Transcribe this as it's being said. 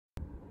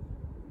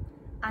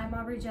I'm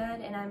Aubrey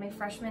Judd, and I'm a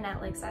freshman at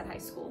Lakeside High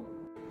School.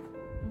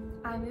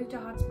 I moved to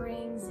Hot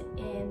Springs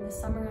in the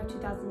summer of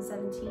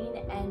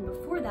 2017, and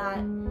before that,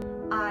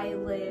 I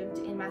lived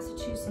in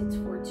Massachusetts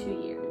for 2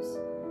 years.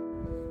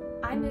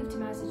 I moved to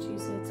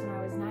Massachusetts when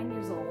I was 9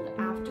 years old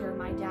after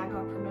my dad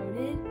got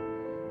promoted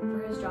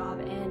for his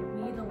job, and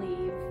we had to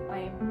leave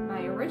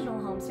my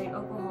original home state,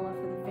 Oklahoma,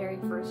 for the very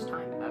first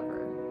time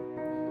ever.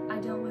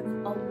 I dealt with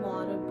a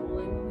lot of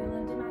bullying when we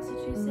lived in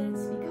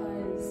Massachusetts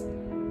because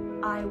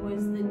I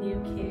was the new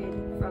kid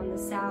from the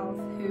South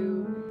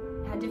who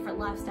had different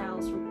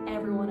lifestyles from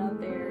everyone up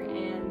there,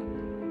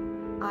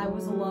 and I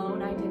was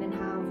alone. I didn't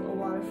have a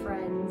lot of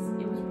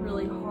friends. It was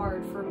really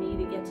hard for me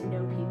to get to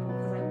know people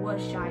because I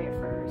was shy at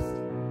first.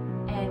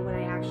 And when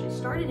I actually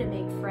started to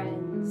make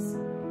friends,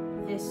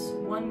 this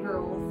one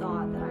girl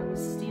thought that I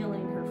was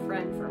stealing her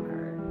friend from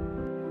her.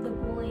 The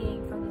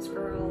bullying from this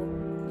girl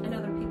and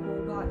other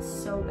people got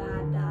so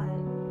bad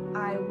that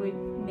I would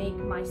make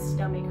my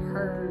stomach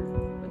hurt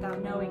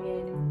without knowing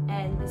it,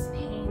 and this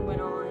pain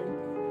went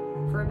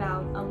on for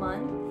about a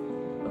month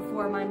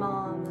before my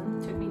mom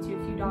took me to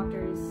a few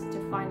doctors to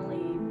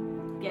finally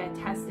get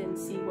tested and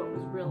see what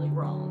was really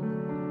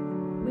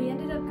wrong. We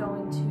ended up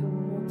going to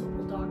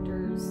multiple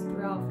doctors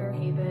throughout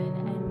Fairhaven,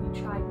 and we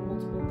tried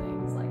multiple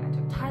things. Like, I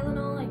took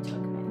Tylenol, I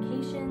took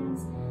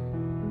medications,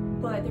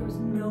 but there was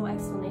no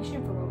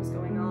explanation for what was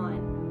going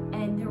on,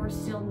 and there were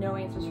still no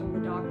answers from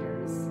the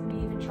doctors.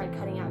 We even tried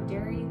cutting out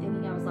dairy,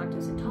 thinking I was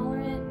lactose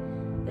intolerant.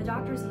 The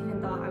doctors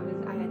even thought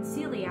I had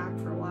celiac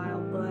for a while,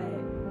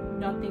 but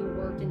nothing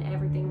worked and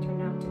everything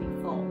turned out to be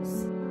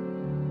false.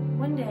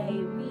 One day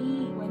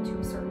we went to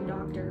a certain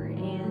doctor,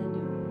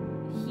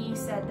 and he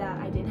said that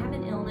I didn't have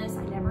an illness,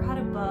 I never had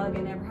a bug,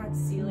 I never had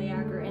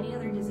celiac or any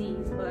other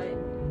disease, but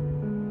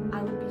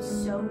I would be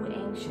so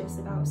anxious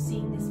about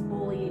seeing this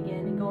bully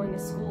again and going to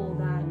school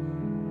that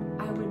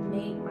I would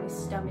make my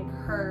stomach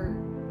hurt,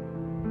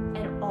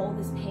 and all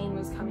this pain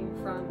was coming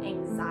from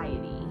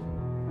anxiety.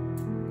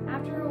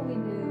 After we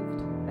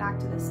moved back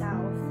to the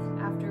South,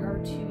 after our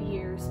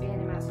 2-year span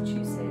in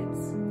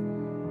Massachusetts,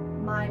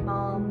 my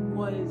mom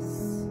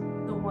was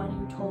the one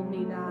who told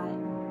me that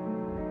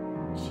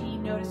she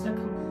noticed a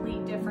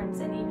complete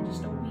difference in even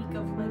just a week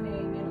of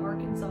living in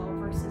Arkansas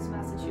versus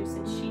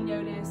Massachusetts. She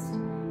noticed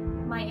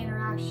my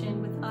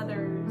interaction with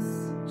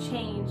others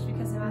changed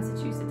because in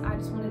Massachusetts I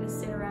just wanted to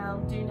sit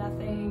around, do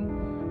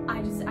nothing.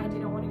 I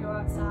didn't want to go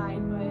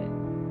outside, but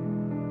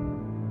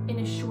in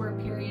a short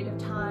period of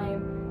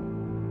time,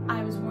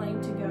 I was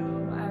wanting to go.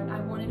 I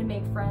wanted to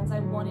make friends. I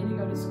wanted to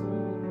go to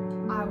school.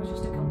 I was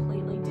just a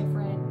completely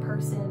different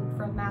person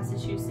from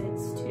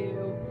Massachusetts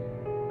to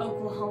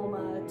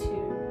Oklahoma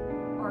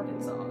to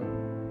Arkansas.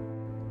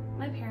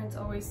 My parents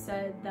always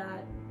said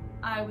that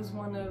I was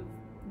one of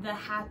the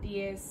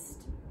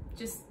happiest,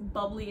 just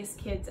bubbliest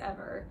kids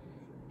ever.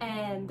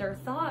 And their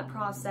thought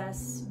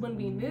process when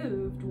we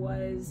moved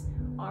was,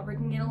 Aubrey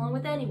can get along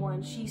with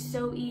anyone. She's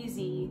so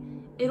easy.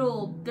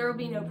 There'll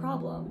be no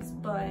problems.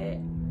 But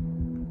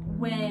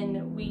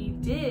when we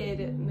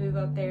did move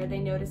up there, they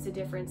noticed a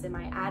difference in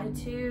my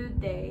attitude.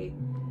 They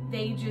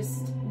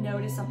just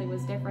noticed something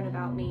was different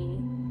about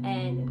me,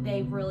 and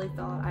they really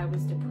thought I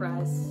was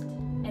depressed,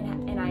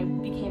 and I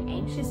became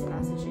anxious in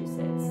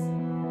Massachusetts.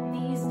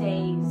 These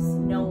days,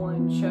 no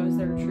one shows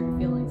their true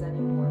feelings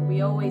anymore.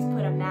 We always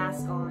put a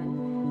mask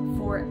on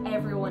for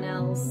everyone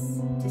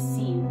else to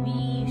see.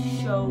 We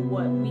show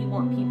what we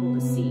want people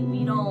to see.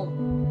 We don't,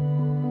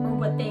 or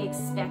what they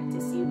expect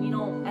to see. We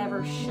don't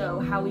ever show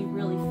how we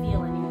really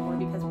feel anymore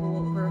because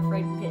we're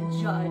afraid we'll get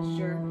judged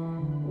or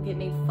we'll get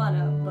made fun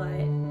of.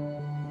 But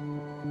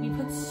we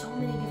put so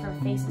many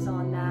different faces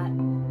on that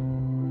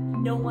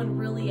no one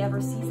really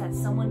ever sees that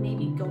someone may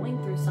be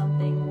going through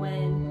something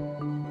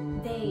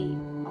when they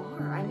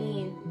are. I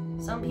mean,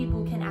 some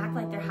people can act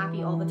like they're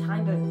happy all the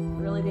time, but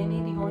really they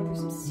may be going through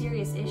some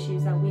serious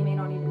issues that we may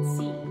not even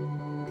see.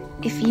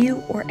 If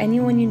you or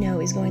anyone you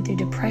know is going through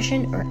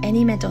depression or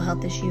any mental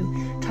health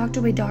issue, talk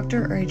to a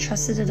doctor or a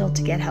trusted adult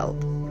to get help.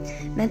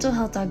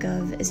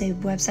 Mentalhealth.gov is a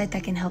website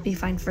that can help you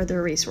find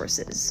further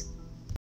resources.